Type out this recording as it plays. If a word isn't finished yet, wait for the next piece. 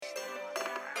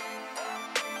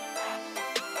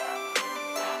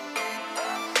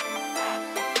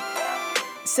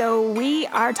So we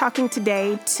are talking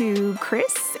today to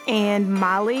Chris and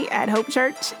Molly at Hope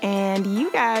Church, and you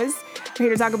guys are here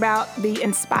to talk about the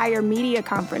Inspire Media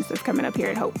Conference that's coming up here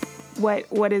at Hope.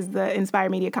 What is the Inspire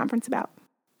Media Conference about?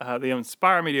 The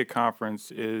Inspire Media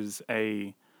Conference is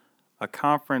a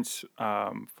conference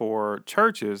for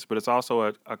churches, but it's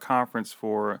also a conference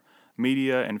for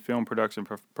media and film production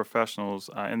professionals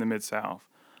in the Mid-South.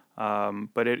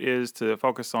 But it is to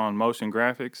focus on motion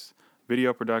graphics,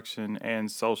 video production,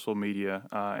 and social media,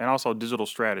 and also digital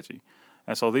strategy.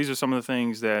 And so these are some of the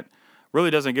things that really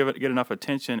doesn't get enough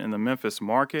attention in the Memphis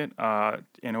market.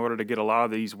 In order to get a lot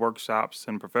of these workshops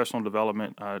and professional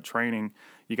development training,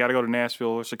 you got to go to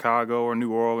Nashville or Chicago or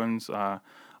New Orleans,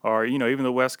 or even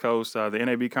the West Coast. The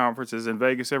NAB conference is in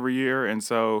Vegas every year, and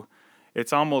so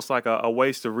it's almost like a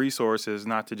waste of resources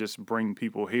not to just bring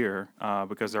people here,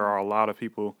 because there are a lot of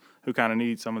people who kind of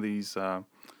need some of these, some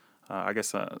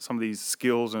of these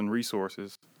skills and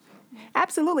resources.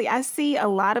 Absolutely. I see a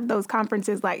lot of those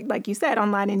conferences, like you said,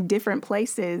 online in different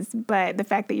places. But the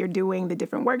fact that you're doing the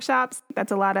different workshops, that's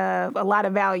a lot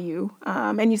of value.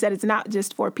 And you said it's not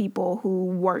just for people who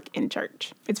work in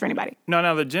church. It's for anybody.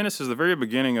 No, the genesis, the very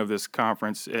beginning of this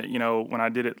conference, when I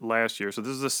did it last year, so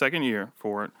this is the second year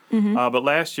for it. Mm-hmm. But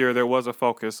last year there was a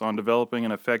focus on developing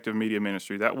an effective media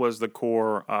ministry. That was the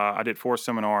core. I did 4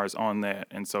 seminars on that.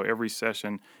 And so every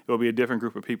session, it will be a different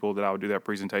group of people that I would do that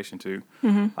presentation to.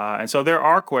 Mm-hmm. And so there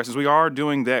are questions. We are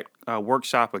doing that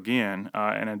workshop again,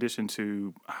 in addition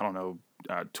to,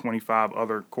 25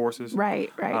 other courses.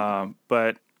 Right.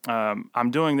 But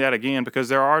I'm doing that again because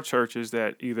there are churches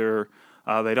that either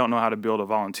they don't know how to build a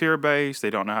volunteer base, they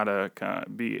don't know how to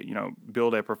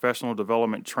build a professional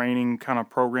development training kind of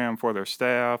program for their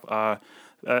staff,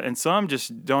 and some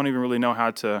just don't even really know how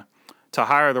to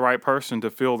hire the right person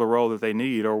to fill the role that they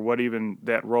need or what even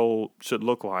that role should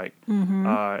look like. Mm-hmm.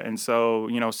 And so,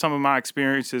 some of my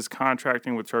experiences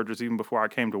contracting with churches even before I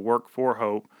came to work for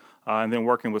Hope, and then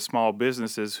working with small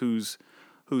businesses who's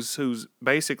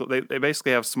basically, they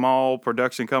basically have small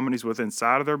production companies with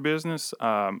inside of their business.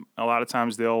 A lot of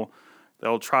times they'll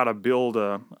try to build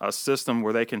a system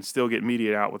where they can still get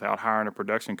media out without hiring a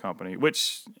production company,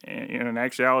 which in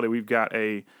actuality, we've got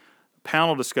a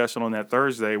panel discussion on that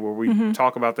Thursday where we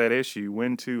talk about that issue: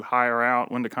 when to hire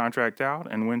out, when to contract out,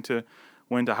 and when to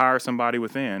hire somebody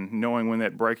within, knowing when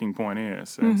that breaking point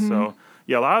is. And so,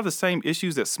 a lot of the same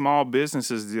issues that small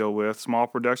businesses deal with, small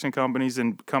production companies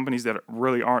and companies that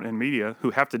really aren't in media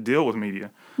who have to deal with media.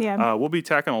 Yeah. We'll be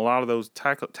tackling a lot of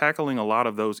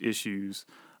those issues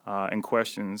and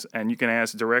questions, and you can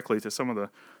ask directly to some of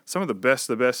the best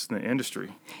in the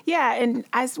industry. Yeah, and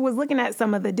I was looking at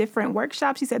some of the different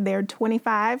workshops. You said there are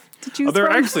 25 to choose from? There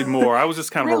are actually more. I was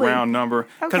just kind of really? A round number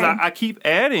because I keep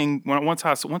adding once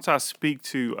I speak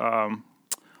to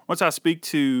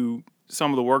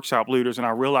some of the workshop leaders and I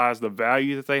realize the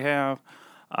value that they have.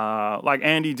 Like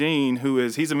Andy Dean,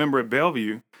 he's a member at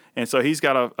Bellevue. And so he's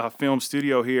got a film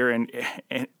studio here, and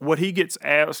what he gets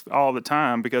asked all the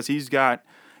time, because he's got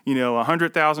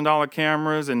 $100,000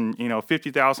 cameras and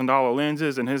 $50,000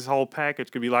 lenses, and his whole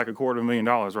package could be like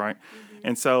 $250,000, right? Mm-hmm.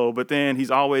 And so, but then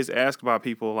he's always asked by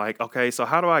people like, okay, so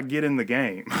how do I get in the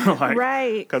game?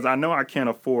 Right. Because I know I can't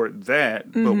afford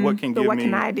that, but what can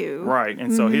I do? Right.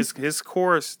 And so his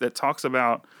course that talks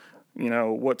about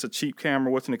what's a cheap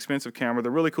camera, what's an expensive camera.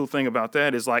 The really cool thing about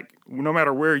that is, like, no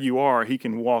matter where you are, he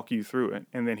can walk you through it.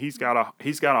 And then he's got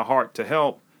a heart to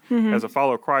help as a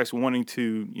follower of Christ, wanting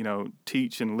to,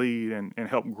 teach and lead and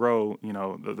help grow,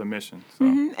 the mission. So.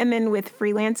 Mm-hmm. And then with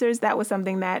freelancers, that was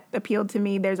something that appealed to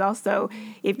me. There's also,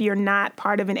 if you're not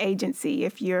part of an agency,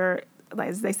 if you're,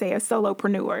 as they say, a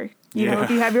solopreneur, if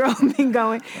you have your own thing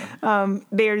going,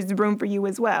 there's room for you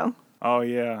as well. Oh,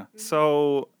 yeah.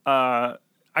 So, I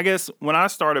guess when I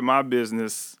started my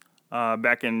business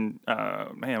back in,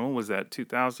 when was that,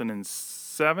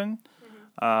 2007?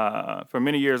 For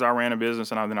many years, I ran a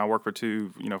business, and then I worked for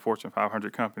 2, Fortune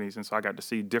 500 companies, and so I got to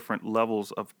see different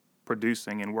levels of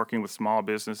producing and working with small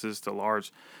businesses to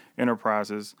large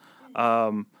enterprises.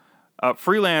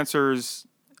 Freelancers,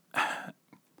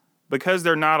 because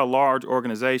they're not a large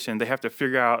organization, they have to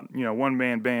figure out,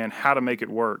 one-man band, how to make it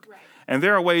work. Right. And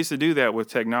there are ways to do that with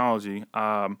technology.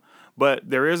 But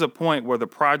there is a point where the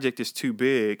project is too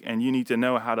big and you need to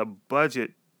know how to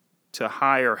budget to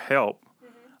hire help,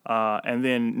 and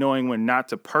then knowing when not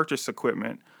to purchase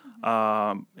equipment,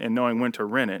 and knowing when to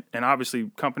rent it. And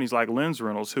obviously companies like Lens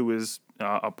Rentals, who is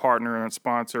a partner and a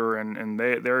sponsor, and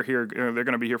they're here. They're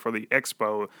going to be here for the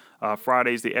expo.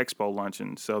 Friday's the expo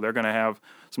luncheon, so they're going to have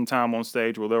some time on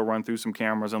stage where they'll run through some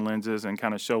cameras and lenses and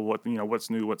kind of show what's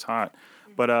new, what's hot.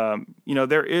 But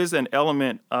there is an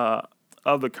element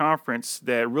of the conference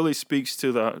that really speaks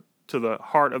to the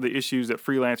heart of the issues that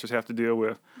freelancers have to deal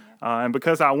with. And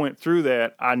because I went through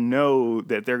that, I know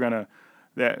that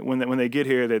that when they get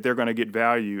here, that they're gonna get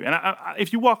value. And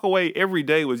if you walk away every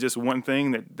day with just one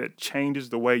thing that changes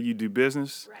the way you do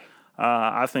business,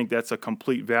 I think that's a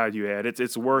complete value add.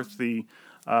 It's worth the.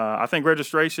 I think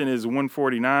registration is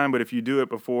 $149, but if you do it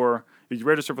if you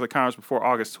register for the conference before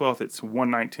August 12th, it's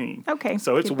 $119. Okay,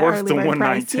 so it's worth the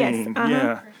 $119. Yes.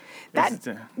 Yeah.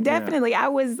 That definitely. I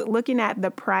was looking at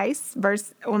the price but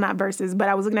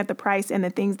I was looking at the price and the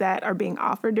things that are being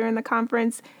offered during the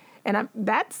conference, and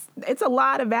it's a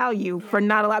lot of value for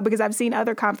not a lot, because I've seen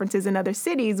other conferences in other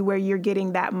cities where you're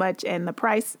getting that much and the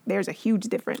price, there's a huge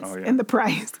difference in the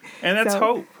price. And that's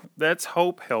hope. That's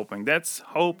hope helping. That's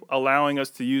hope allowing us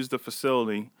to use the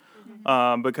facility,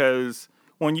 because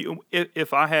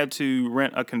if I had to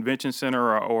rent a convention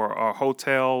center or a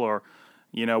hotel or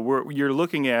you're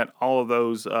looking at all of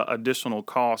those additional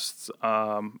costs,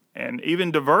 and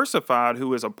even Diversified,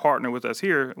 who is a partner with us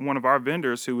here, one of our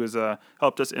vendors who has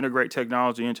helped us integrate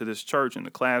technology into this church, in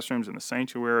the classrooms, in the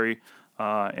sanctuary,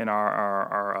 in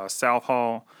our South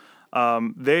Hall.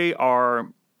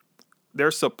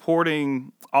 They're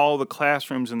supporting all the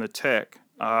classrooms and the tech,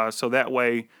 so that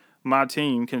way my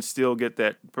team can still get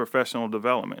that professional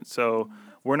development. So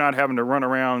we're not having to run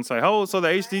around and say, oh, so the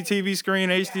HD TV screen,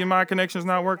 HDMI connection is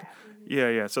not working.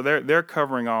 Yeah. So they're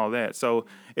covering all that. So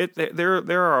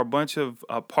there are a bunch of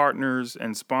partners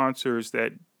and sponsors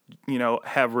that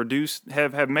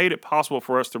have made it possible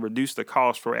for us to reduce the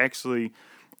cost for actually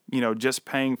just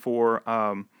paying for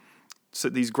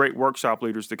these great workshop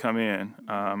leaders to come in.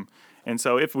 And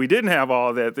so if we didn't have all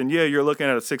of that, then you're looking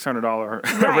at a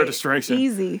 $600 registration.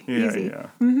 Easy. Yeah.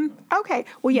 Mm-hmm. Okay.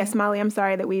 Well, yes, Molly, I'm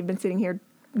sorry that we've been sitting here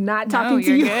not talking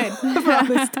to you for all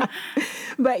this time.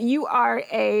 But you are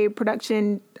a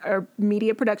production or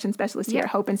media production specialist here at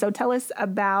Hope. And so tell us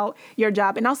about your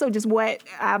job, and also just what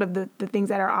out of the things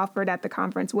that are offered at the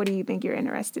conference, what do you think you're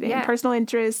interested in? Yeah. Personal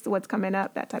interests, what's coming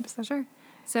up, that type of stuff. Sure.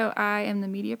 So I am the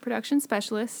media production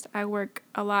specialist. I work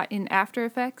a lot in After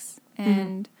Effects,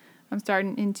 and I'm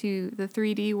starting into the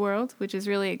 3D world, which is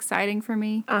really exciting for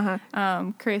me.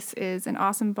 Chris is an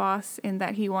awesome boss in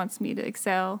that he wants me to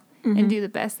excel and do the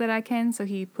best that I can. So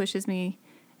he pushes me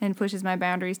and pushes my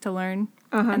boundaries to learn,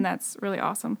 and that's really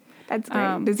awesome. That's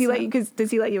great. Does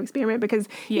he let you experiment? Because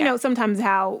sometimes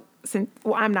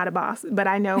I'm not a boss, but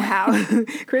I know how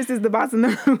Chris is the boss in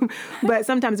the room. But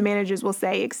sometimes managers will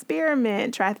say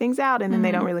experiment, try things out, and then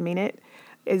they don't really mean it.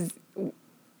 It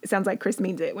sounds like Chris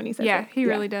means it when he says that. Yeah, he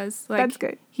really does. That's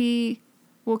good. He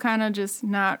will kind of just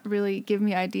not really give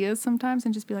me ideas sometimes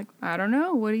and just be like, I don't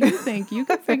know, what do you think? You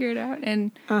can figure it out.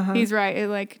 And he's right.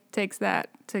 It takes that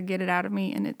to get it out of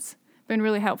me, and it's been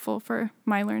really helpful for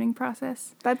my learning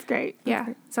process. That's great. That's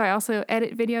great. So I also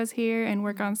edit videos here and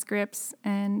work on scripts,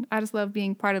 and I just love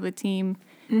being part of the team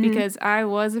because I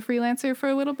was a freelancer for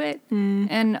a little bit,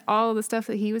 and all of the stuff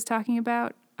that he was talking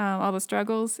about, all the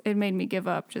struggles, it made me give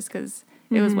up just because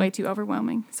it was way too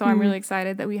overwhelming. So I'm really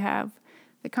excited that we have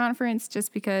the conference,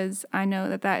 just because I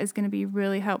know that is going to be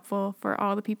really helpful for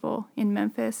all the people in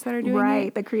Memphis that are doing it.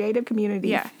 Right, the creative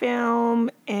community,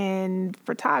 film and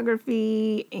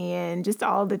photography and just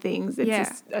all the things. It's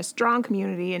just a strong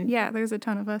community. And there's a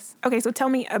ton of us. Okay, so tell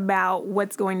me about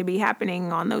what's going to be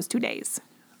happening on those 2 days.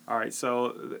 All right,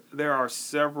 so there are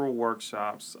several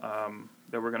workshops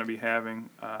that we're going to be having,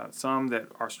 some that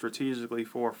are strategically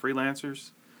for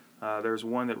freelancers. There's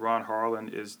one that Ron Harlan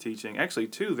is teaching, actually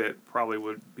two that probably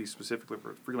would be specifically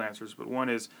for freelancers, but one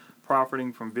is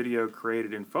profiting from video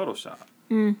created in Photoshop.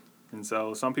 And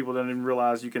so some people don't even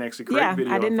realize you can actually create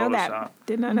video in Photoshop. Know that.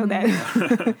 Did not know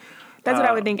that. That's what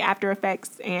I would think After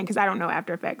Effects, and because I don't know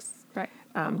After Effects. Right.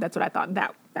 That's what I thought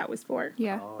that was for.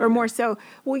 Yeah. Or more so.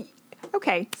 Well,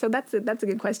 okay, so that's a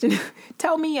good question.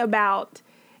 Tell me about,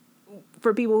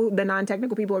 for people, the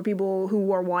non-technical people or people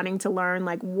who are wanting to learn,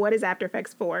 what is After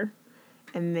Effects for?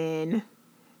 And then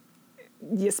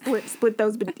you split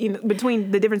those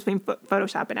between the difference between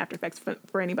Photoshop and After Effects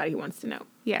for anybody who wants to know.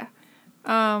 Yeah.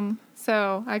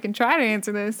 So I can try to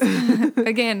answer this.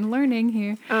 Again, learning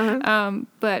here.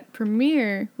 But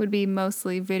Premiere would be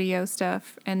mostly video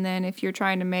stuff. And then if you're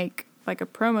trying to make a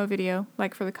promo video,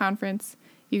 for the conference,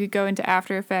 you could go into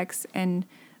After Effects and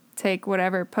take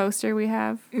whatever poster we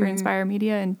have for Inspire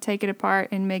Media and take it apart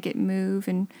and make it move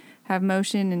and have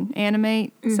motion and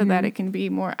animate so that it can be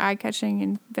more eye-catching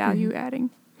and value-adding.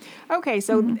 Okay,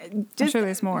 so I'm sure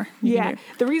there's more. The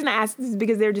reason I asked is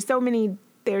because there are just so many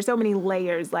there's so many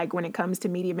layers, like when it comes to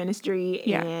media ministry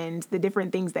Yeah. and the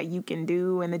different things that you can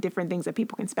do and the different things that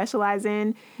people can specialize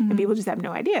in, and people just have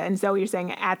no idea. And so you're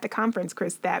saying at the conference,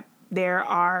 Chris, that there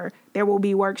will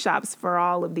be workshops for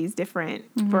all of these different,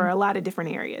 for a lot of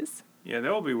different areas. Yeah,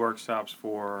 there will be workshops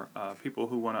for people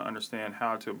who want to understand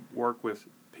how to work with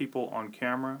people on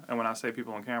camera. And when I say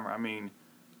people on camera, I mean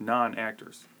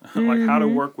non-actors. Like how to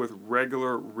work with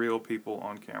regular, real people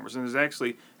on cameras. And there's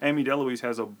actually, Amy DeLuise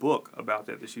has a book about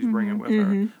that she's bringing with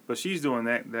her. But she's doing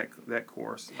that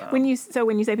course. When you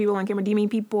say people on camera, do you mean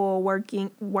people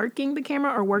working the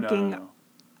camera or working? No.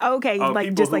 Okay, like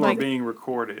people just who like are being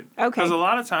recorded. Okay. Because a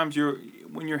lot of times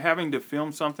when you're having to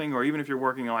film something, or even if you're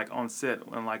working like on set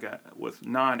and with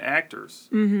non-actors.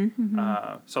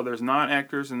 So there's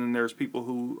non-actors, and then there's people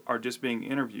who are just being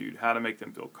interviewed. How to make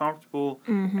them feel comfortable,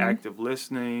 active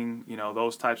listening,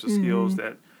 those types of skills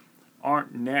that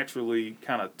aren't naturally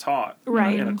kind of taught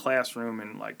in a classroom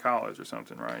in like college or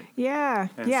something, right? Yeah.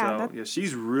 And so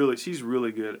she's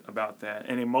really good about that.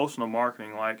 And emotional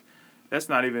marketing, like. That's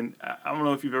not even, I don't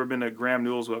know if you've ever been to Graham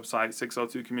Newell's website,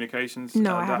 602communications.com.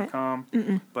 No, I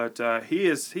haven't. But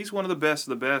he's one of the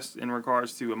best in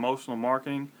regards to emotional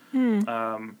marketing.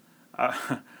 I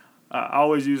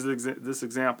always use this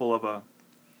example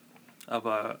of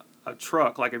a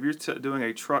truck. Like if you're doing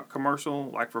a truck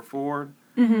commercial, like for Ford,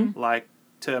 like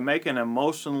to make an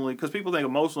emotionally, because people think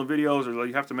emotional videos are like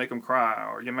you have to make them cry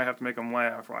or you may have to make them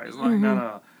laugh, right? It's like,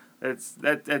 no.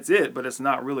 That's it, but it's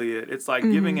not really it. It's like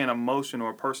giving an emotion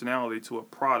or a personality to a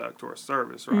product or a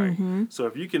service, right? So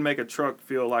if you can make a truck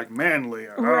feel like manly,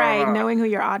 right, knowing who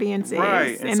your audience is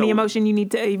and so, the emotion you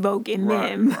need to evoke in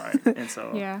them, right? And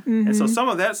so, and so some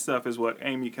of that stuff is what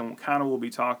Amy kind of will be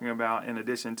talking about. In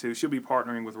addition to, she'll be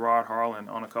partnering with Rod Harlan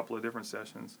on a couple of different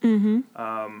sessions.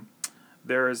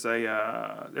 There's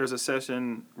a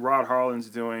session Rod Harlan's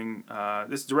doing.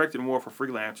 This is directed more for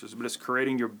freelancers, but it's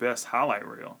creating your best highlight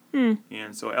reel.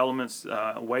 And so elements,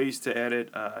 ways to edit,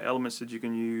 elements that you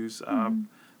can use.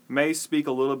 May speak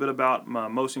a little bit about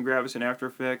motion graphics and After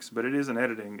Effects, but it is an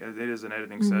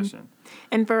editing session.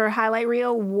 And for highlight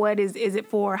reel, is it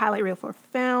for highlight reel for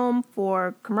film,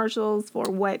 for commercials, for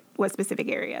what specific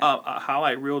area? A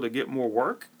highlight reel to get more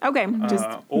work. Okay,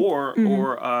 or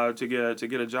to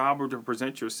get a job or to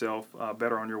present yourself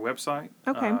better on your website.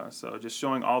 Okay. So just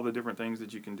showing all the different things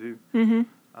that you can do.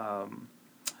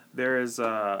 There is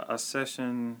a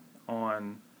session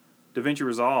on DaVinci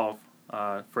Resolve.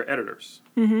 For editors.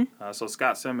 So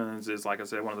Scott Simmons is, like I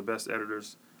said, one of the best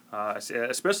editors,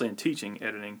 especially in teaching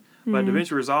editing. But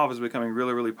DaVinci Resolve is becoming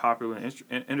really, really popular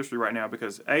in industry right now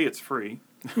because, A, it's free.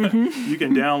 You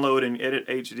can download and edit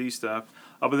HD stuff.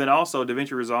 But then also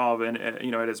DaVinci Resolve, and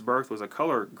at its birth, was a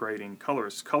color grading.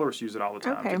 Colorists use it all the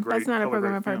time. Okay, that's not a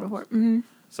program I've heard before.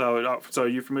 So are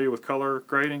you familiar with color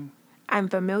grading? I'm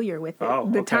familiar with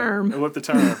it. The term. With the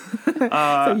term.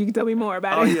 So you can tell me more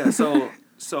about it. Oh, yeah.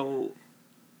 So,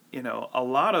 a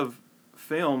lot of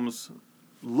films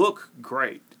look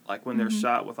great, like when they're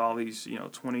shot with all these,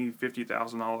 $20,000,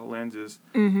 $50,000 lenses.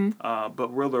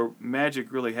 But where the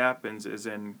magic really happens is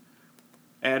in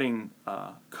adding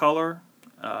color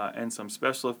and some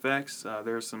special effects.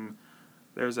 There's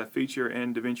a feature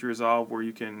in DaVinci Resolve where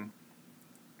you can,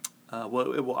 it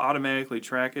will automatically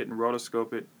track it and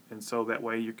rotoscope it, and so that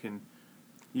way you can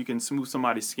smooth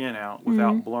somebody's skin out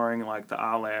without blurring like the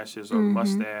eyelashes or the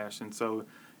mustache, and so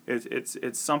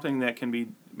it's something that can be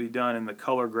done in the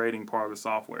color grading part of the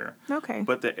software. Okay.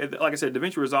 But like I said,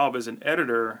 DaVinci Resolve is an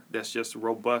editor that's just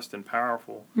robust and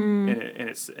powerful in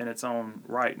its own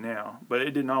right now. But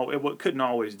it couldn't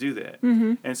always do that,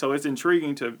 and so it's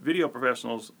intriguing to video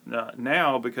professionals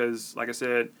now because, like I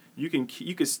said, you can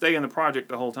stay in the project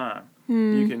the whole time.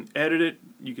 You can edit it.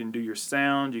 You can do your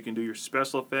sound. You can do your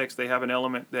special effects. They have an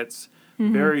element that's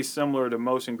very similar to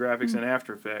motion graphics and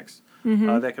After Effects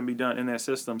that can be done in that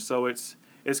system. So it's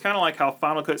kind of like how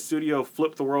Final Cut Studio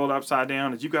flipped the world upside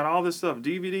down. Is you got all this stuff,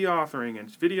 DVD authoring and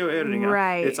video editing.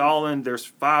 Right. It's all in. There's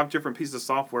 5 different pieces of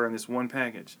software in this one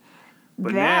package.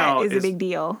 But that is a big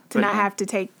deal to not have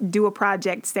to do a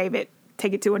project, save it,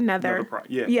 take it to another now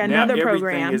program.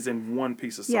 Everything is in one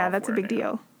piece of software. Yeah, that's a big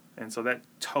deal. And so that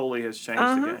totally has changed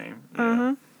the game.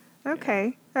 Yeah.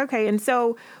 Okay. Okay. And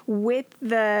so with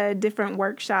the different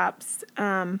workshops,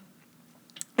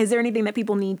 is there anything that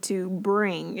people need to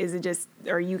bring? Is it just,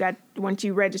 or once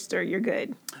you register, you're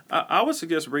good? I would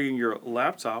suggest bringing your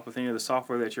laptop with any of the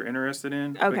software that you're interested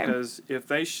in. Okay. Because if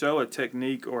they show a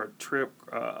technique or a trick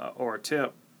or a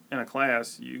tip in a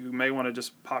class, you may want to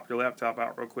just pop your laptop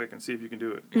out real quick and see if you can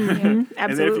do it. Absolutely.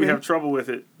 And then if you have trouble with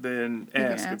it, then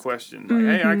ask a question.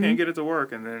 Like, hey, I can't get it to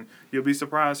work. And then you'll be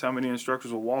surprised how many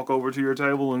instructors will walk over to your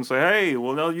table and say, hey,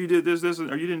 well, no, you did this,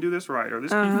 or you didn't do this right, or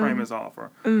this keyframe is off, or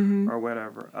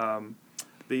whatever.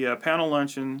 The panel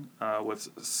luncheon with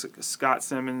Scott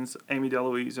Simmons, Amy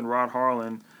DeLuise, and Rod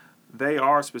Harlan, they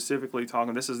are specifically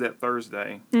talking. This is that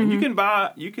Thursday, and you can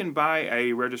buy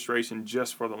a registration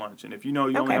just for the luncheon. If you know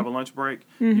you only have a lunch break,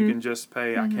 you can just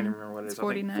pay. I can't even remember what it is.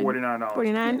 I think $49.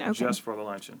 $49, just for the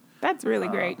luncheon. That's really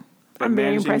great. I'm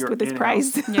very impressed with this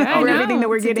price. Yeah, for everything that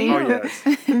we're getting. Oh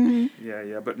yes,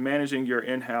 yeah. But managing your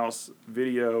in-house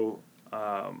video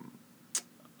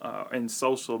and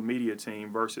social media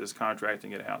team versus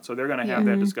contracting it out. So they're going to have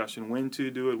that discussion: when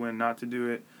to do it, when not to do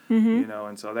it.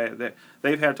 And so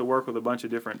they've had to work with a bunch of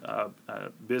different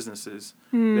businesses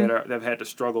that have had to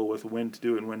struggle with when to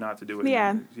do it and when not to do it.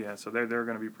 Yeah. So they're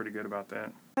going to be pretty good about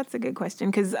that. That's a good question,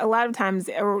 because a lot of times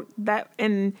that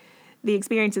in the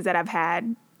experiences that I've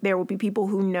had, there will be people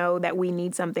who know that we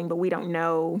need something, but we don't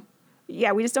know.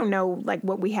 Yeah, we just don't know like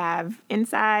what we have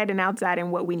inside and outside,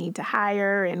 and what we need to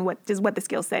hire, and what the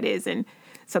skill set is, and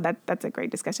so that's a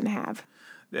great discussion to have.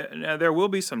 Now, there will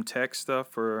be some tech stuff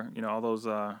for all those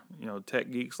tech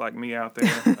geeks like me out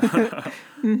there,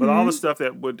 but all the stuff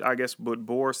that would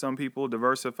bore some people.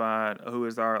 Diversified, who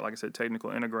is our, like I said, technical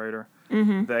integrator,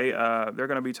 they're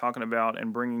going to be talking about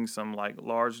and bringing some like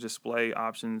large display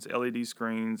options, LED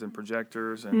screens and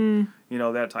projectors, and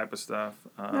that type of stuff.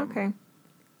 Okay.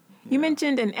 You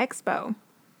mentioned an expo.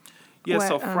 Yeah,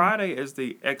 so Friday is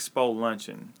the expo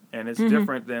luncheon, and it's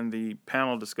different than the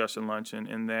panel discussion luncheon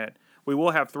in that we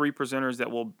will have 3 presenters that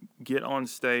will get on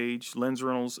stage. Lens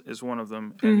Reynolds is one of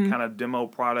them, and kind of demo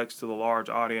products to the large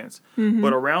audience.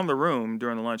 But around the room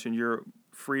during the luncheon, you're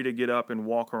free to get up and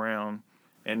walk around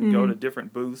and go to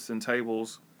different booths and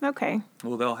tables. Okay.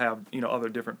 Well, they'll have other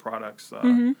different products.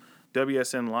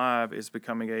 WSN Live is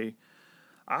becoming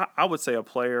I would say a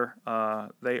player.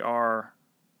 They are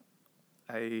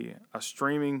a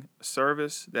streaming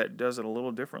service that does it a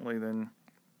little differently than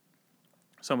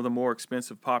some of the more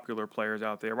expensive popular players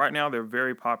out there. Right now, they're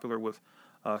very popular with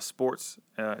sports,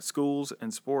 schools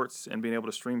and sports, and being able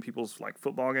to stream people's like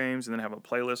football games and then have a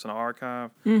playlist and an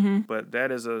archive. But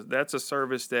that's a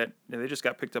service that they just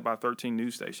got picked up by 13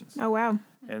 news stations. Oh wow!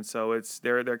 And so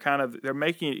they're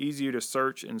making it easier to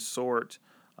search and sort.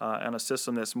 And a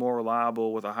system that's more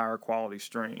reliable with a higher quality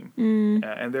stream.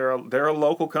 And they're a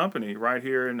local company right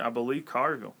here in, I believe,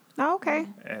 Carterville. Oh, okay.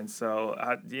 And so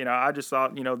I just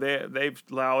thought they've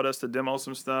allowed us to demo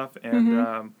some stuff,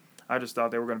 and I just thought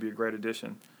they were going to be a great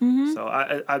addition. So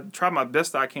I try my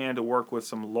best I can to work with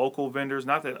some local vendors.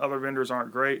 Not that other vendors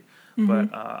aren't great,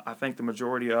 but I think the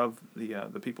majority of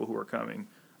the people who are coming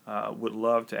would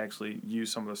love to actually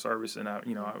use some of the service and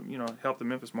help the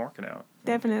Memphis market out.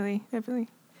 Definitely.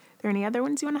 Are there any other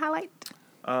ones you want to highlight?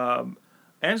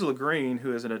 Angela Green,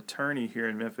 who is an attorney here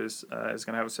in Memphis, is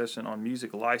going to have a session on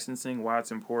music licensing, why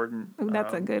it's important. Ooh,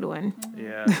 that's a good one.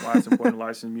 Yeah, why it's important to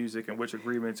license music and which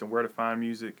agreements and where to find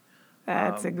music.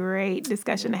 That's a great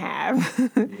discussion to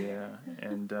have. Yeah,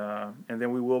 and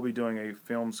then we will be doing a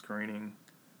film screening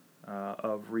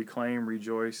of Reclaim,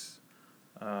 Rejoice,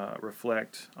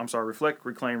 Reflect,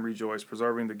 Reclaim, Rejoice,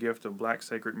 Preserving the Gift of Black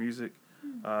Sacred Music.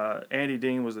 Andy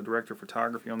Dean was the director of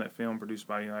photography on that film, produced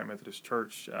by United Methodist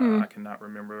Church. I cannot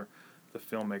remember the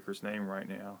filmmaker's name right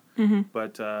now,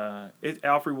 but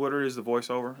Alfred Woodard is the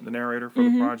voiceover, the narrator for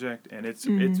the project, and it's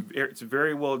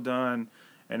very well done,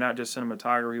 and not just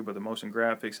cinematography, but the motion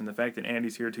graphics and the fact that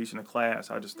Andy's here teaching a class.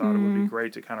 I just thought it would be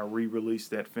great to kind of re-release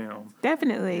that film.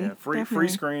 Definitely, yeah, free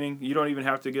screening. You don't even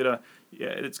have to get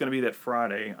it's going to be that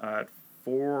Friday at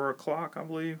 4:00, I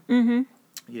believe.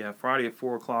 Yeah, Friday at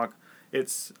 4:00.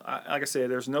 It's, like I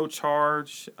said, there's no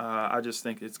charge. I just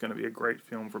think it's going to be a great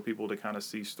film for people to kind of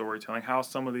see storytelling, how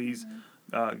some of these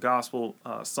gospel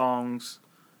songs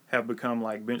have become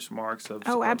like benchmarks of.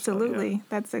 Oh, absolutely.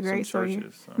 That's a great story.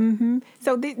 Churches, so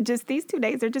so just these 2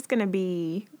 days, they're just going to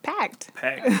be packed.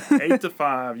 8 to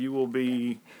 5, you will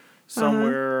be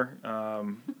somewhere,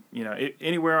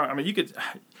 anywhere. I mean,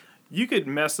 you could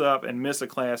mess up and miss a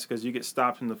class because you get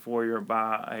stopped in the foyer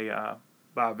by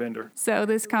a vendor. So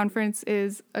this conference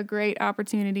is a great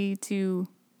opportunity to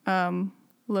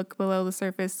look below the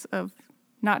surface of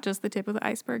not just the tip of the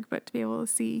iceberg, but to be able to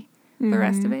see the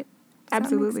rest of it. Does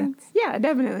Absolutely. that make sense? Yeah,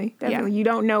 definitely. Yeah. You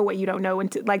don't know what you don't know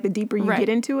until, like, the deeper you get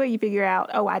into it, you figure out,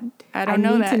 I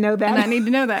need to know that. And I need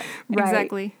to know that. Right.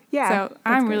 Exactly. Yeah. So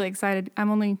I'm really excited. I'm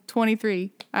only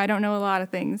 23. I don't know a lot of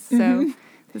things. So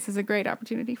this is a great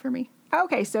opportunity for me.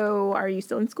 Okay, so are you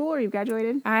still in school or you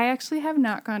graduated? I actually have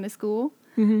not gone to school.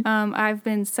 I've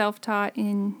been self-taught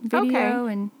in video,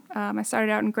 and I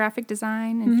started out in graphic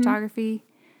design and photography.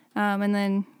 And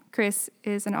then Chris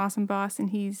is an awesome boss, and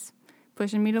he's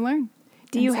pushing me to learn.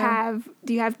 Do you have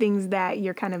things that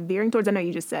you're kind of veering towards? I know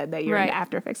you just said that you're into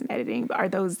After Effects and editing,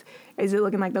 but is it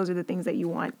looking like those are the things that you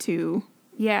want to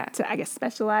I guess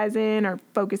specialize in or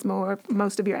focus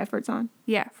most of your efforts on?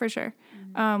 Yeah, for sure.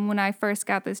 When I first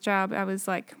got this job, I was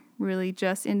like really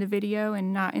just into video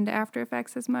and not into After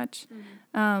Effects as much.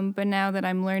 But now that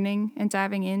I'm learning and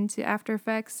diving into After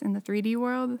Effects in the 3D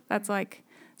world, that's like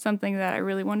something that I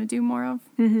really want to do more of.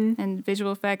 And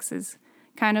visual effects is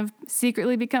kind of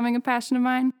secretly becoming a passion of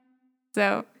mine.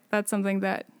 So that's something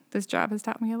that this job has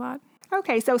taught me a lot.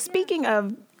 Okay, so speaking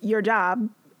of your job,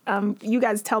 you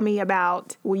guys tell me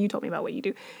about, you told me about what you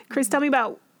do. Chris, tell me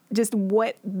about just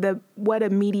what a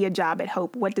media job at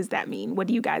Hope, what does that mean? What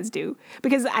do you guys do?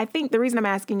 Because I think the reason I'm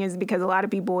asking is because a lot of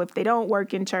people, if they don't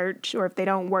work in church or if they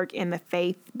don't work in the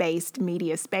faith-based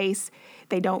media space,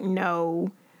 they don't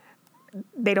know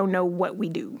what we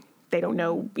do. They don't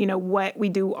know, what we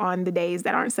do on the days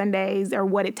that aren't Sundays or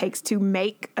what it takes to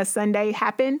make a Sunday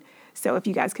happen. So if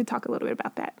you guys could talk a little bit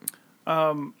about that.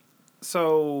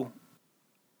 So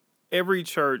every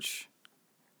church,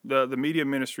 the media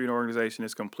ministry and organization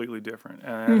is completely different.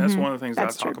 And that's one of the things that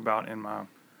I talk about in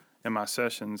my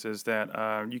sessions is that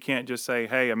you can't just say,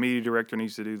 hey, a media director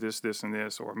needs to do this, this, and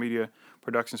this, or a media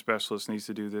production specialist needs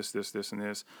to do this, this, this, and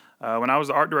this. When I was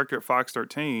the art director at Fox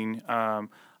 13,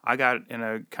 I got in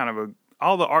a kind of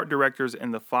all the art directors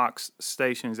in the Fox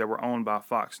stations that were owned by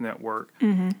Fox Network,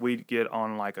 we'd get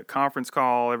on like a conference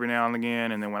call every now and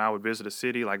again. And then when I would visit a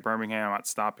city like Birmingham, I'd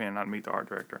stop in and I'd meet the art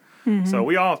director. So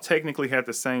we all technically had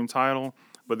the same title,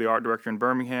 but the art director in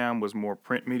Birmingham was more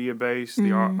print media based.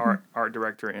 The art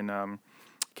director in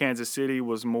Kansas City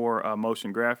was more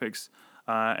motion graphics.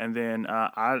 And then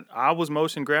I was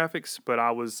motion graphics, but I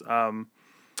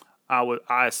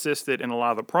assisted in a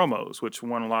lot of the promos, which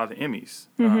won a lot of the Emmys.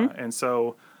 And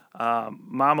so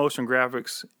my motion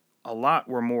graphics, a lot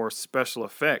were more special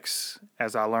effects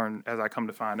as I come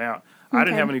to find out. I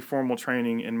didn't have any formal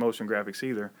training in motion graphics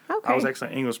either. I was actually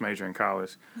an English major in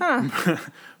college. But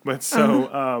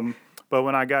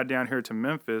when I got down here to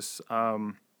Memphis,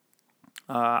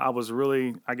 I was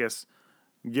really, I guess,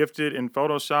 gifted in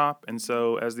Photoshop, and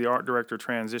so as the art director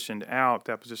transitioned out,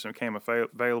 that position became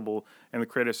available, and the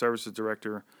creative services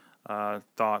director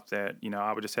thought that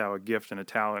I would just have a gift and a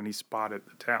talent, and he spotted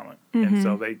the talent, and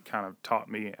so they kind of taught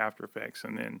me After Effects,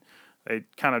 and then they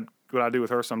kind of what I do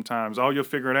with her sometimes. Oh, you'll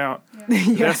figure it out.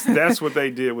 That's what they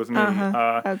did with me.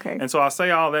 Okay. And so I say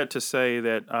all that to say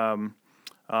that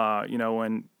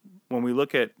when we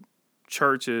look at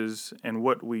churches and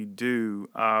what we do.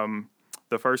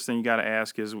 The first thing you got to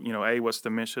ask is, what's the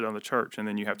mission of the church? And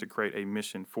then you have to create a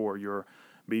mission for your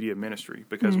media ministry.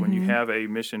 Because when you have a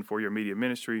mission for your media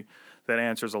ministry, that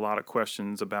answers a lot of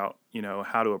questions about,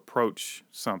 how to approach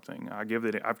something. I've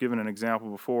given an example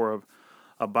before of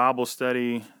a Bible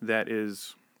study that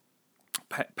is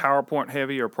PowerPoint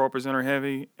heavy or ProPresenter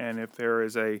heavy. And if there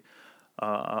is a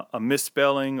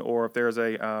misspelling or if there's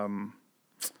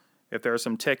if there's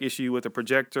some tech issue with the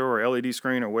projector or LED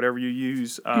screen or whatever you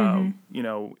use,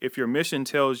 if your mission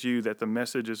tells you that the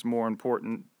message is more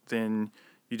important, then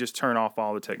you just turn off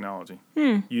all the technology.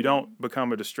 You don't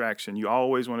become a distraction. You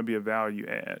always want to be a value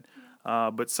add.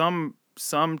 But some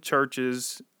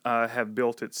churches have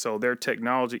built it so their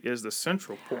technology is the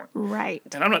central point. Right.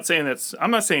 And I'm not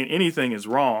saying anything is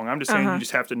wrong. I'm just saying you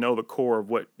just have to know the core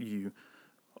of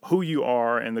who you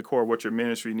are and the core of what your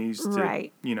ministry needs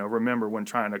to, remember when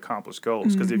trying to accomplish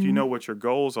goals. Because if you know what your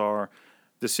goals are,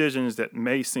 decisions that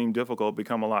may seem difficult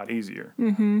become a lot easier.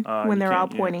 When they're all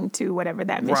pointing to whatever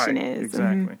that mission is.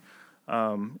 Exactly.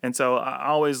 And so I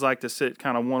always like to sit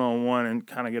kind of one-on-one and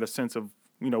kind of get a sense of,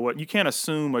 what you can't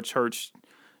assume a church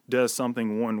does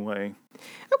something one way.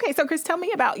 Okay, so Chris, tell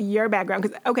me about your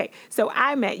background. So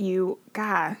I met you,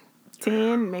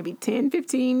 10,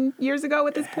 15 years ago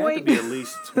at this point. It had to be at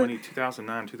least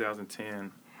 2009,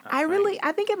 2010.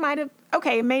 I think it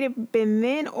may have been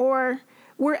then or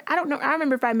I don't know. I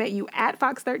remember if I met you at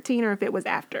Fox 13 or if it was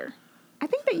after. I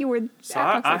think that you were at Fox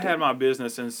 13. I had my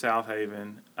business in South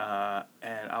Haven,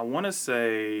 and I want to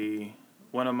say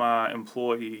one of my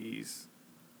employees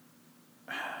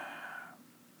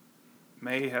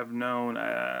may have known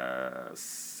a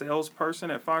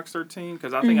salesperson at Fox 13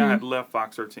 because I think I had left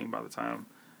Fox 13 by the time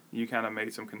you kind of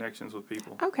made some connections with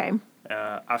people. Okay.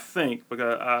 I think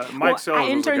because Mike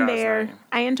Sellers was the guy's name.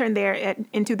 I interned there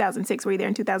in 2006. Were you there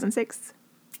in 2006?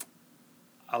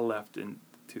 I left in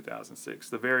 2006.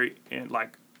 The very end,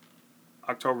 like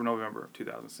October, November of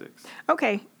 2006.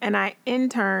 Okay. And I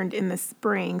interned in the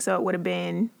spring, so it would have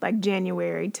been like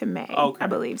January to May, I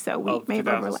believe. So we may have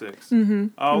overlapped. Mm-hmm.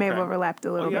 Oh, okay. May have overlapped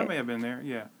a little bit. Yeah, I may have been there,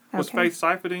 yeah. Was Okay. Faith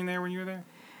Seiferdine there when you were there?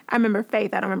 I remember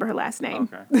Faith. I don't remember her last name.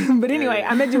 Okay. But anyway,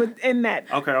 I met you in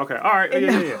that. Okay. All right.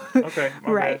 Yeah. Okay.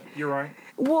 Right. Bad. You're right.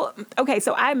 Well, okay,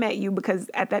 so I met you because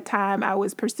at that time I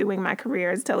was pursuing my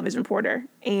career as a television reporter,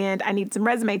 and I needed some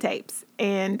resume tapes,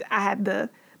 and I had the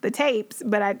tapes,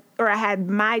 I had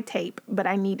my tape, but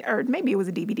or maybe it was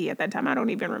a DVD at that time. I don't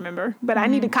even remember, but I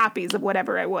needed copies of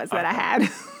whatever it was that I had.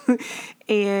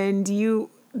 And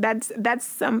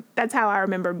that's how I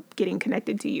remember getting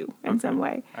connected to you in some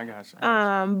way. I got you.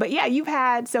 But yeah,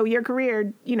 your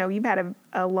career, you've had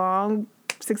a long,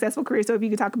 successful career. So if you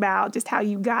could talk about just how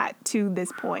you got to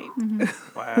this point.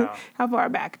 Mm-hmm. Wow. How far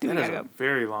back do we That is go? a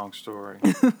very long story.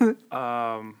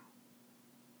 Wow.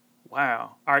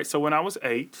 All right. So when I was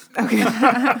 8. Okay.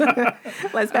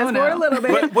 Let's fast forward a little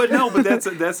bit. But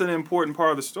that's an important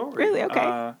part of the story. Really?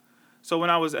 Okay. So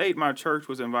when I was 8, my church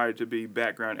was invited to be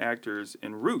background actors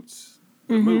in Roots,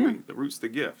 the movie, The Roots, the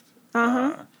Gift.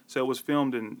 So it was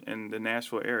filmed in the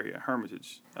Nashville area,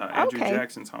 Hermitage, Andrew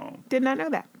Jackson's home. Did not know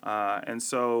that. And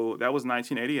so that was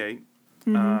 1988.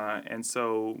 And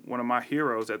so one of my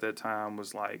heroes at that time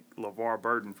was like LeVar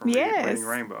Burton from Reading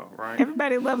Rainbow, right?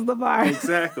 Everybody loves LeVar.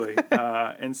 Exactly.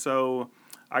 And so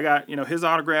I got, his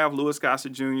autograph, Louis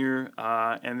Gossett Jr.,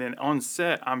 and then on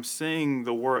set, I'm seeing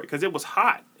the work, because it was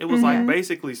hot. It was like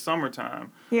basically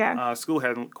summertime. Yeah. School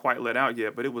hadn't quite let out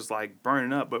yet, but it was like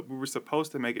burning up. But we were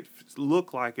supposed to make it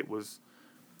look like it was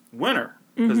winter,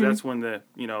 because that's when that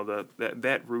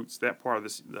Roots, that part of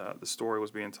the story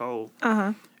was being told.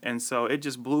 And so it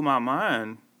just blew my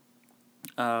mind.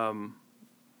 Us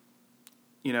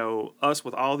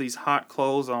with all these hot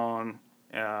clothes on,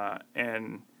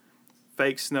 and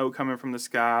fake snow coming from the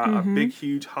sky, a big,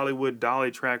 huge Hollywood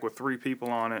dolly track with 3 people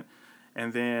on it.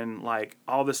 And then, like,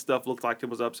 all this stuff looked like it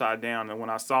was upside down. And when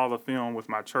I saw the film with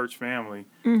my church family,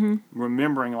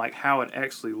 remembering, like, how it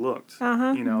actually looked,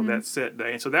 that set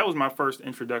day. And so that was my first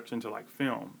introduction to, like,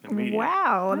 film and media.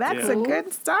 Wow, that's a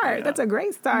good start. Yeah. That's a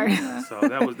great start. Yeah. So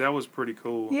that was pretty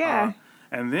cool. Yeah.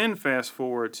 And then fast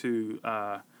forward to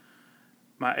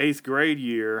my 8th grade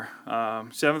year.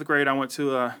 7th grade, I went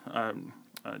to a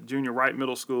junior Wright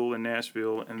Middle School in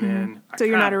Nashville, and then so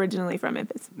you're not originally from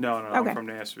Memphis? No, okay. I'm from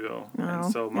Nashville. No,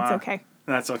 and so it's okay.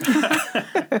 That's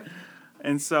okay.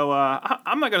 And so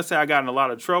I'm not gonna say I got in a lot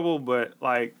of trouble, but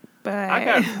I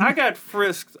got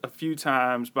frisked a few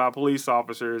times by police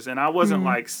officers, and I wasn't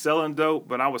like selling dope,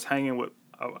 but I was hanging with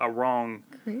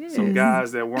some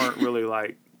guys that weren't really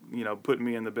like, putting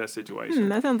me in the best situation.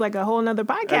 That sounds like a whole nother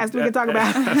podcast we could talk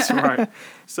about. That's right.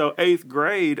 So 8th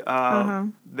grade,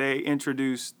 they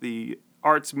introduced the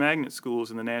arts magnet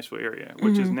schools in the Nashville area,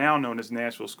 which is now known as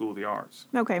Nashville School of the Arts.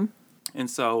 Okay. And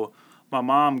so my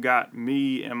mom got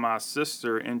me and my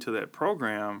sister into that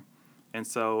program. And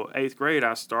so 8th grade,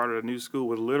 I started a new school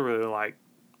with literally like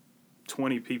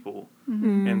 20 people.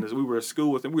 And we were a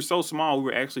school we were so small, we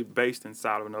were actually based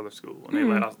inside of another school. And they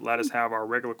let us have our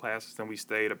regular classes, and we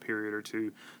stayed a period or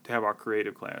two to have our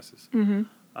creative classes.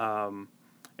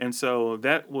 And so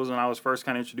that was when I was first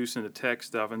kind of introduced into tech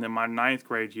stuff. And then my 9th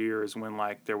grade year is when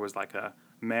there was like a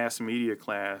mass media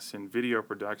class in video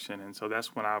production. And so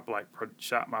that's when I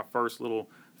shot my first little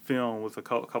film with a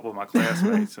couple of my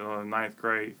classmates in 9th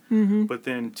grade. But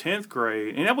then 10th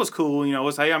grade, and that was cool. It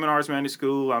was, hey, I'm in arts magnet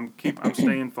school. I'm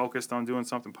staying focused on doing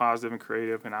something positive and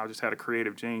creative, and I just had a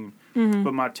creative gene.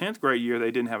 But my 10th grade year,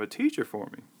 they didn't have a teacher for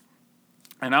me.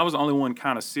 And I was the only one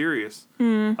kind of serious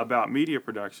about media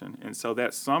production. And so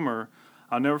that summer,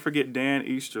 I'll never forget Dan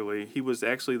Easterly. He was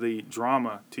actually the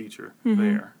drama teacher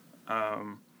there.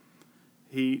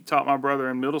 He taught my brother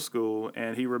in middle school,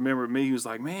 and he remembered me. He was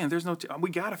like, "Man, there's we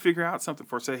got to figure out something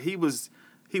for us." So he was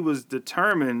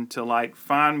determined to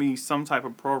find me some type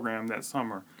of program that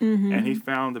summer, and he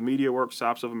found the Media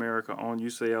Workshops of America on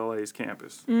UCLA's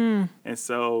campus. And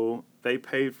so they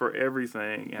paid for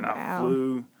everything, and I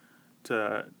flew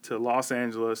to Los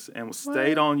Angeles and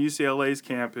stayed on UCLA's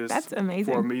campus. That's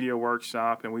amazing. For a media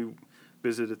workshop, and we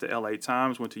visited the LA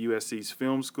Times, went to USC's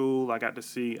film school. I got to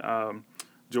see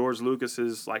George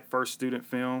Lucas's first student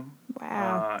film.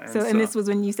 Wow. So this was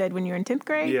when you said when you were in 10th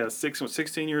grade? Yeah,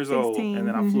 16 years old. And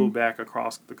then I flew back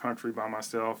across the country by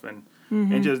myself. And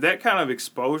just that kind of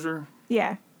exposure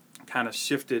kind of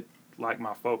shifted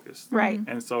my focus. Right.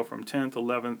 And so from 10th,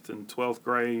 11th, and 12th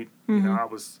grade, I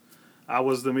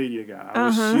was the media guy. I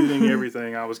was shooting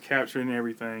everything. I was capturing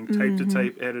everything, tape to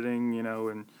tape editing,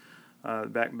 and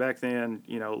back then,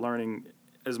 learning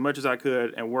as much as I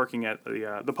could, and working at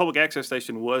the public access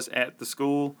station was at the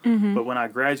school, but when I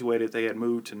graduated, they had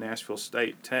moved to Nashville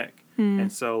State Tech.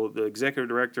 And so the executive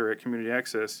director at Community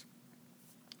Access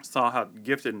saw how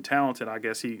gifted and talented I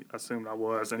guess he assumed I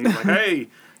was. And he was like, hey,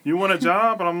 you want a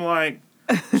job? And I'm like,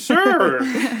 sure.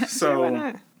 So why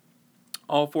not?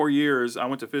 all 4 years, I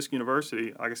went to Fisk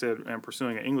University, like I said, and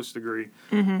pursuing an English degree.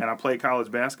 And I played college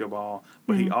basketball,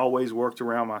 but he always worked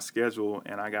around my schedule,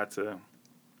 and I got to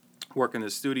work in the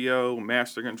studio,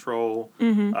 master control,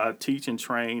 teach and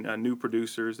train new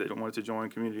producers that wanted to join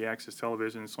community access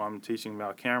television. So I'm teaching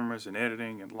about cameras and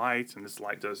editing and lights, and this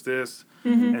light does this.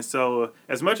 And so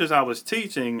as much as I was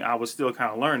teaching, I was still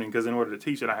kind of learning, because in order to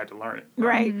teach it, I had to learn it.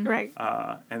 Right.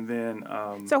 And then...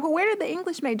 So where did the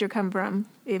English major come from?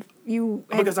 If you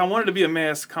because I wanted to be a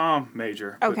mass comm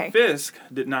major. Okay. But Fisk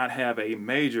did not have a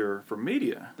major for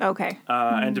media. Okay.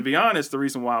 And to be honest, the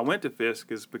reason why I went to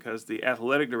Fisk is because the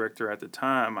athletic director at the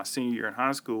time, my senior year in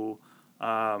high school,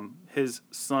 his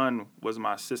son was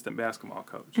my assistant basketball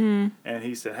coach. And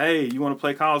he said, hey, you want to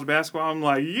play college basketball? I'm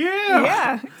like, yeah.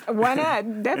 Yeah. Why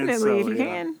not? Definitely, so, if you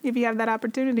can, if you have that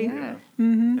opportunity. Yeah.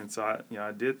 And so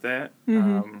I did that.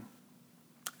 And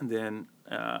then,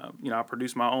 I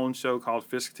produced my own show called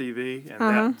Fisk TV.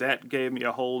 And that gave me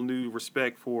a whole new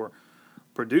respect for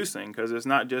producing, because it's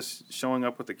not just showing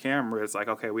up with the camera. It's like,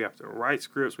 okay, we have to write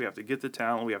scripts, we have to get the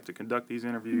talent, we have to conduct these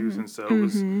interviews. And so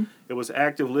it was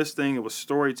active listening, it was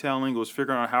storytelling, it was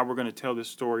figuring out how we're going to tell this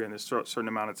story in this certain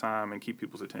amount of time and keep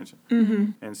people's attention.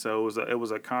 And so it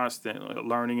was a constant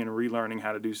learning and relearning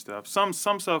how to do stuff. Some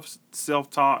stuff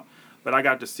self-taught, but I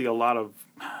got to see a lot of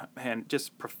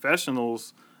just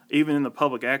professionals, even in the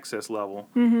public access level.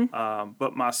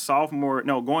 But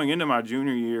going into my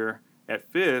junior year at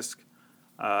Fisk,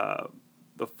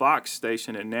 the Fox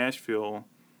station in Nashville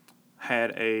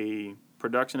had a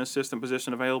production assistant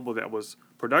position available that was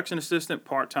production assistant,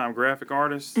 part-time graphic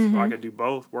artist. So I could do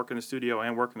both, work in the studio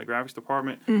and work in the graphics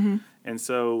department. And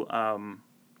so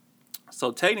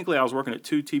technically I was working at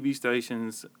 2 TV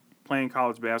stations, playing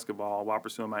college basketball while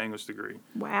pursuing my English degree.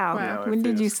 Wow. When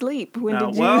did you sleep? When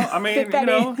did you well, I mean, fit that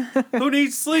in? who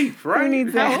needs sleep, right? Who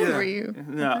needs that? How old were you?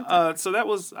 No, so that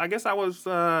was, I guess I was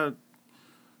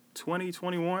 20,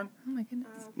 21. Oh my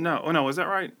goodness. No, is that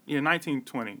right? Yeah, 19,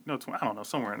 20. No, 20, I don't know,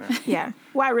 somewhere in there. Yeah.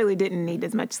 Well, I really didn't need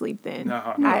as much sleep then. No,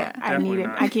 I definitely needed.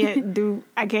 not.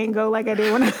 I can't go like I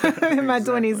did when I was in my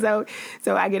 20s.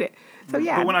 So I get it. So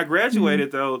yeah. But when I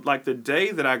graduated, though, like the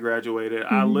day that I graduated,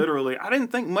 I didn't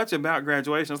think much about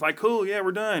graduation. It's like, cool, yeah,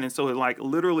 we're done. And so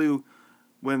literally,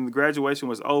 when graduation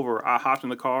was over, I hopped in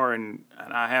the car and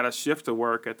I had a shift to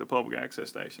work at the public access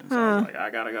station. So I was like,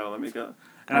 I gotta go, let me go.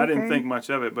 And I didn't think much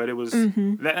of it, but it was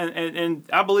that, and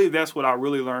I believe that's what I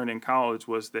really learned in college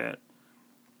was that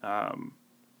I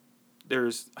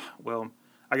guess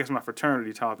my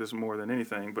fraternity taught this more than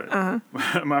anything, but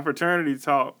my fraternity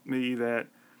taught me that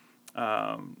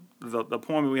the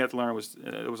poem that we had to learn was,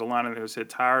 it was a line in there that said,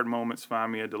 tired moments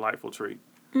find me a delightful treat.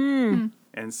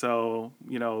 And so,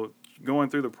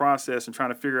 going through the process and trying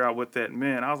to figure out what that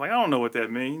meant, I was like, I don't know what that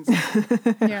means.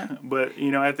 Yeah. But,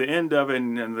 at the end of it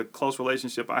and the close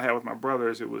relationship I had with my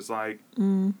brothers, it was like,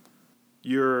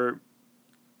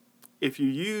 if you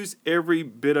use every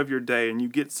bit of your day and you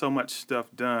get so much stuff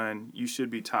done, you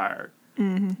should be tired.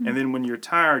 And then when you're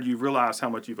tired, you realize how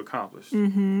much you've accomplished.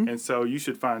 And so you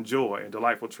should find joy, a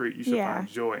delightful treat. You should find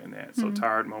joy in that. So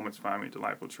tired moments find me a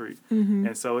delightful treat.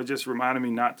 And so it just reminded me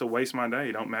not to waste my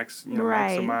day. Don't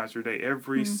maximize your day.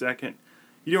 Every second,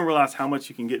 you don't realize how much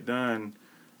you can get done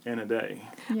in a day.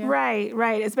 Yeah.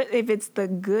 Right. Especially if it's the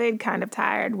good kind of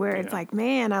tired, where it's like,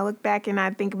 man, I look back and I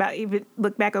think about, even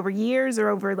look back over years or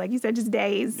over, like you said, just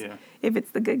days. Yeah. If it's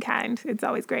the good kind, it's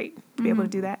always great to be able to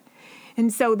do that.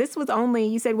 And so this was only,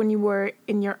 you said, when you were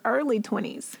in your early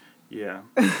 20s. Yeah.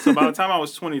 So by the time I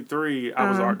was 23, I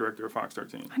was art director of Fox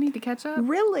 13. I need to catch up.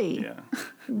 Really? Yeah.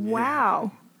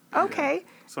 Wow. Okay.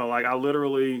 Yeah. So I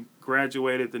literally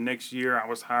graduated the next year. I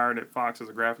was hired at Fox as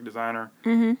a graphic designer.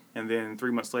 And then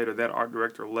 3 months later, that art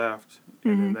director left,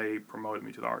 and then they promoted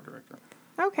me to the art director.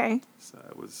 Okay. So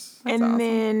it was... That's awesome.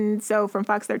 Then, so from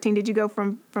Fox 13, did you go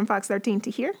from Fox 13 to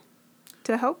here?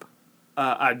 To Hope?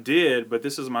 I did, but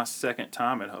this is my second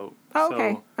time at Hope. Oh,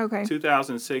 okay. Okay.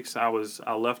 2006, I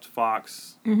left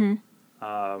Fox, and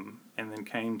then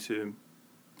came to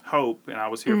Hope, and I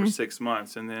was here for 6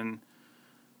 months. And then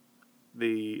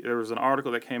there was an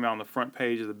article that came out on the front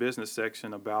page of the business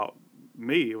section about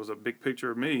me. It was a big picture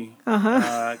of me.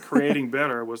 Creating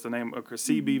Better was the name of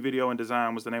CB Video and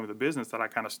Design was the name of the business that I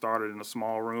kind of started in a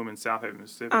small room in South Haven,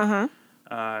 Mississippi,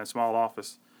 a small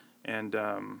office, and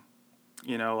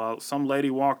some lady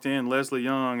walked in, Leslie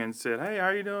Young, and said, "Hey, how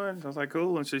you doing?" I was like,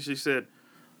 "Cool." And she said,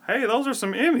 "Hey, those are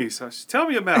some Emmys. Tell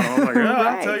me about them." I was like, "Yeah,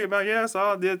 I'll tell you about. Yes,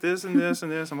 I did this and this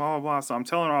and this and blah blah blah." So I'm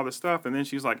telling her all this stuff, and then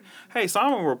she's like, "Hey, so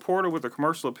I'm a reporter with a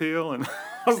commercial appeal," and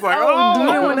I was like, "Oh, you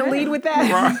don't want to lead with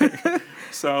that, right?"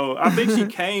 So I think she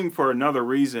came for another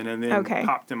reason, and then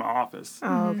popped in my office.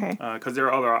 Oh, okay. Because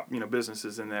there are other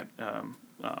businesses in that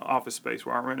office space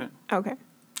where I rented. Okay.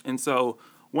 And so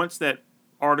once that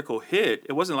article hit,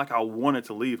 it wasn't like I wanted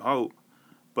to leave Hope.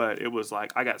 But it was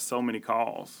like I got so many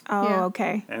calls. Oh,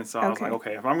 okay. And so I was like,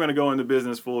 okay, if I'm going to go into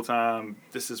business full time,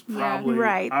 this is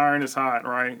probably iron is hot,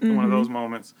 right? Mm-hmm. One of those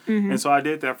moments. Mm-hmm. And so I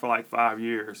did that for like 5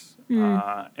 years.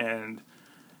 And,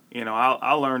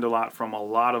 I learned a lot from a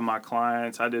lot of my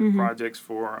clients. I did projects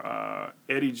for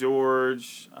Eddie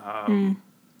George.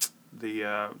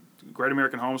 The Great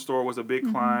American Home Store was a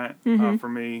big client for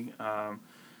me.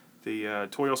 The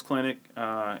Toyos Clinic,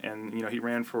 and, he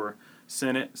ran for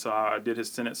Senate, so I did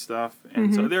his Senate stuff.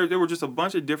 And so there were just a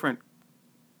bunch of different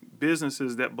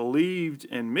businesses that believed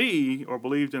in me or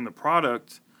believed in the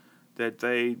product that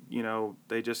they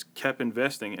just kept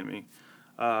investing in me.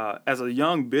 As a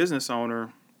young business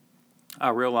owner, I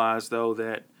realized, though,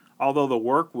 that although the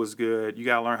work was good, you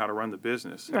got to learn how to run the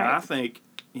business. Right. And I think,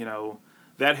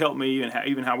 that helped me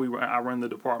even how I run the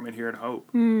department here at Hope.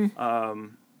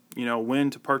 When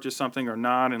to purchase something or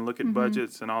not, and look at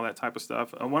budgets and all that type of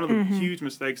stuff. One of the huge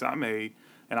mistakes I made,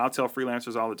 and I'll tell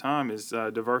freelancers all the time, is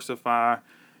diversify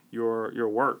your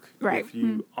work. Right. If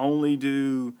you only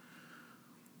do,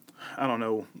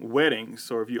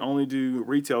 weddings, or if you only do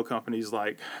retail companies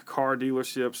like car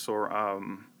dealerships or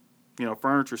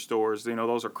furniture stores,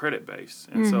 those are credit based.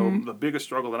 And so the biggest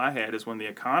struggle that I had is when the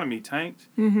economy tanked,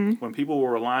 when people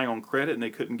were relying on credit and they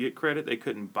couldn't get credit, they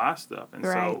couldn't buy stuff. And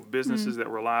so businesses that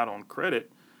relied on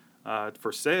credit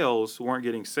for sales weren't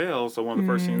getting sales. So one of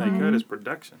the first things they cut is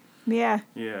production. Yeah.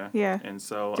 Yeah. And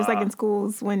so just like in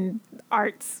schools, when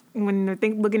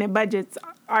they're looking at budgets,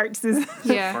 arts is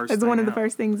is one of the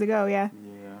first things to go. Yeah.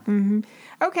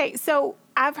 Okay. So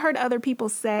I've heard other people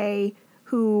say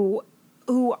who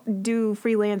do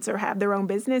freelance or have their own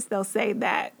business, they'll say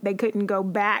that they couldn't go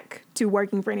back to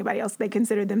working for anybody else. They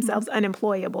consider themselves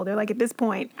unemployable. They're like, at this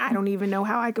point, I don't even know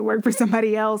how I could work for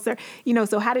somebody else. Or,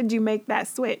 so how did you make that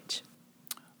switch?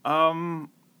 I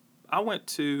went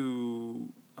to,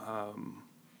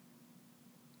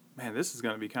 this is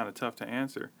going to be kind of tough to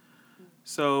answer.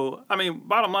 So,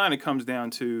 bottom line, it comes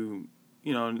down to,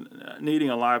 needing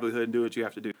a livelihood and do what you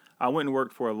have to do. I went and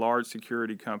worked for a large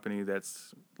security company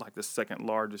that's like the second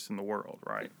largest in the world,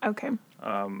 right? Okay.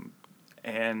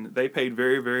 And they paid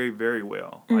very, very, very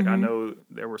well. Like I know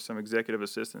there were some executive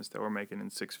assistants that were making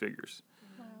in six figures,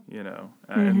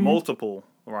 and multiple,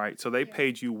 right? So they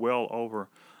paid you well over.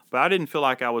 But I didn't feel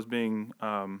like I was being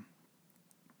a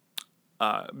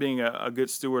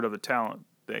good steward of the talent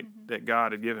that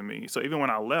God had given me. So even when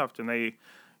I left and they,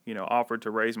 offered to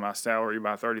raise my salary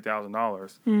by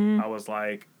 $30,000, I was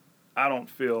like, I don't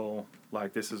feel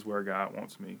like this is where God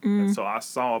wants me. And so I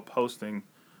saw a posting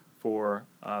for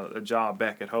a job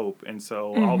back at Hope. And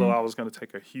so although I was going to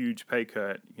take a huge pay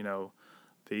cut, the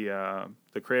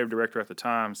creative director at the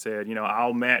time said,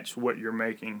 I'll match what you're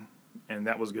making. And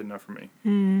that was good enough for me.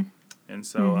 And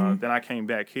so then I came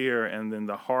back here, and then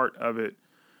the heart of it,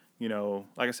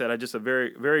 like I said, I just a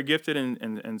very, very gifted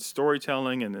in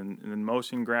storytelling and in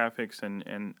motion graphics.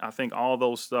 And I think all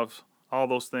those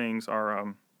things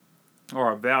are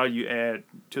a value add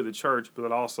to the church, but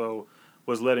it also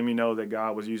was letting me know that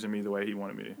God was using me the way He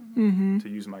wanted me to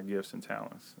use my gifts and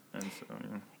talents. And so,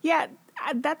 yeah,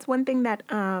 that's one thing that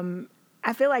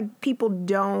I feel like people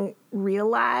don't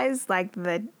realize, like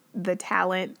the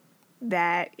talent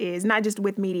that is not just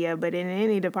with media, but in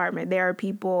any department. There are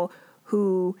people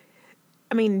who,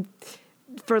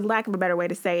 for lack of a better way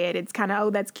to say it, it's kind of,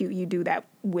 oh, that's cute, you do that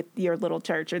with your little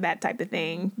church or that type of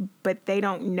thing. But they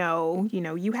don't know,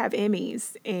 you have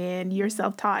Emmys and you're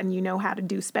self-taught and you know how to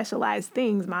do specialized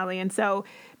things, Molly. And so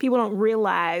people don't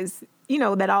realize,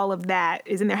 that all of that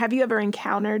is in there. Have you ever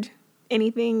encountered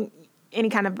anything, any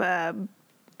kind of,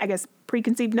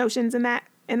 preconceived notions in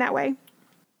that way?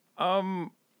 I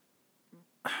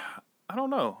don't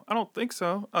know. I don't think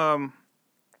so.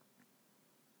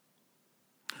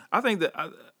 I think that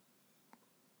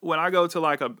when I go to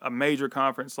like a major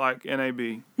conference like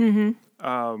NAB, and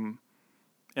I'm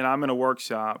in a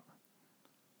workshop,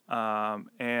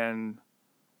 and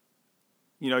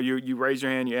you raise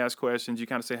your hand, you ask questions, you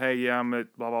kind of say, hey, yeah, I'm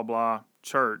at blah blah blah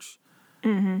church.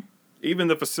 Even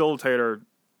the facilitator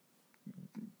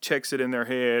checks it in their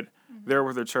head. they're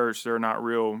with the church. They're not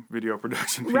real video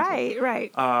production people.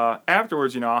 Right.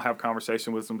 Afterwards, I'll have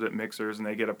conversation with some mixers and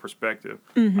they get a perspective.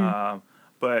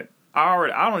 But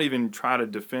I don't even try to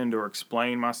defend or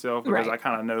explain myself because I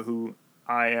kind of know who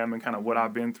I am and kind of what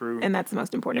I've been through. And that's the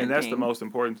most important thing. And that's the most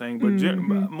important thing.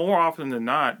 But more often than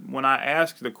not, when I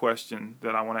ask the question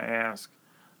that I want to ask,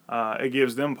 it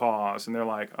gives them pause and they're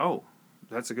like, oh,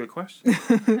 that's a good question.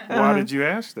 Why did you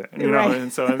ask that?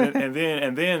 And so and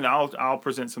then I'll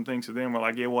present some things to them. We're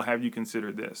like, yeah, well, have you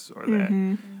considered this or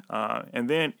that? And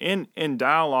then in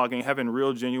dialoguing, having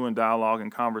real genuine dialogue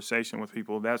and conversation with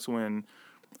people, that's when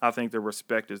I think the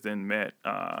respect is then met.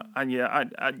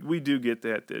 We do get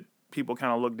that people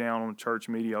kind of look down on church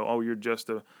media. Oh, you're just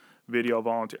a video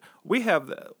volunteer. We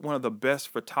have one of the best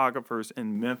photographers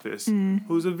in Memphis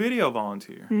who's a video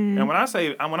volunteer. And when I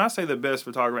say the best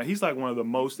photographer, he's like one of the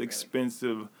most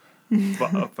expensive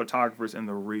photographers in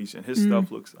the region. His stuff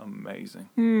looks amazing.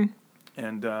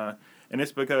 And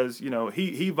it's because,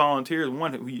 he volunteers.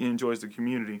 One, he enjoys the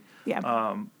community.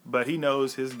 Yeah. But he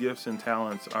knows his gifts and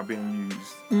talents are being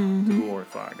used to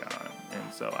glorify God.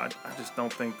 And so I just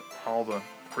don't think all the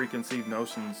preconceived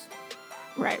notions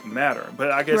matter.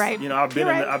 But I guess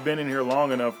I've been in here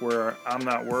long enough where I'm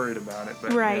not worried about it.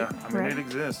 But it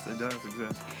exists. It does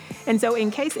exist. And so in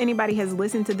case anybody has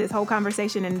listened to this whole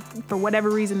conversation and for whatever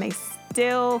reason they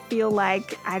still feel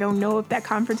like, I don't know if that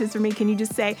conference is for me, can you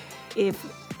just say, if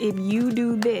you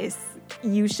do this,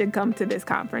 you should come to this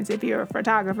conference? If you're a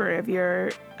photographer, if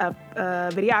you're a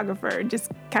videographer,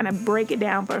 just kind of break it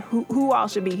down for who all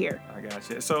should be here. I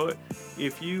gotcha. So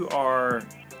if you are...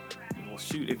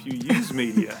 if you use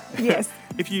media,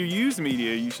 if you use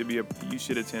media, you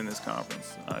should attend this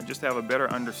conference. Just to have a better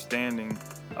understanding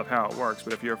of how it works.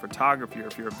 But if you're a photographer,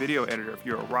 if you're a video editor, if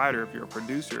you're a writer, if you're a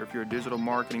producer, if you're a digital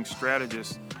marketing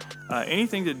strategist,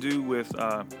 anything to do with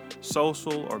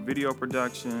social or video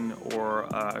production or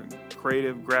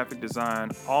creative graphic design,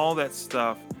 all that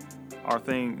stuff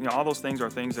all those things are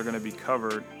things that are going to be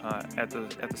covered at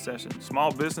the session.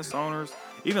 Small business owners,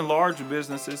 even large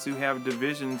businesses who have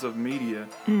divisions of media.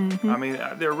 I mean,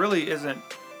 there really isn't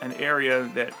an area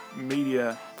that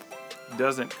media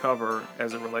doesn't cover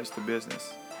as it relates to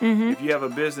business. If you have a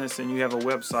business and you have a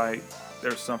website,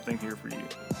 there's something here for you.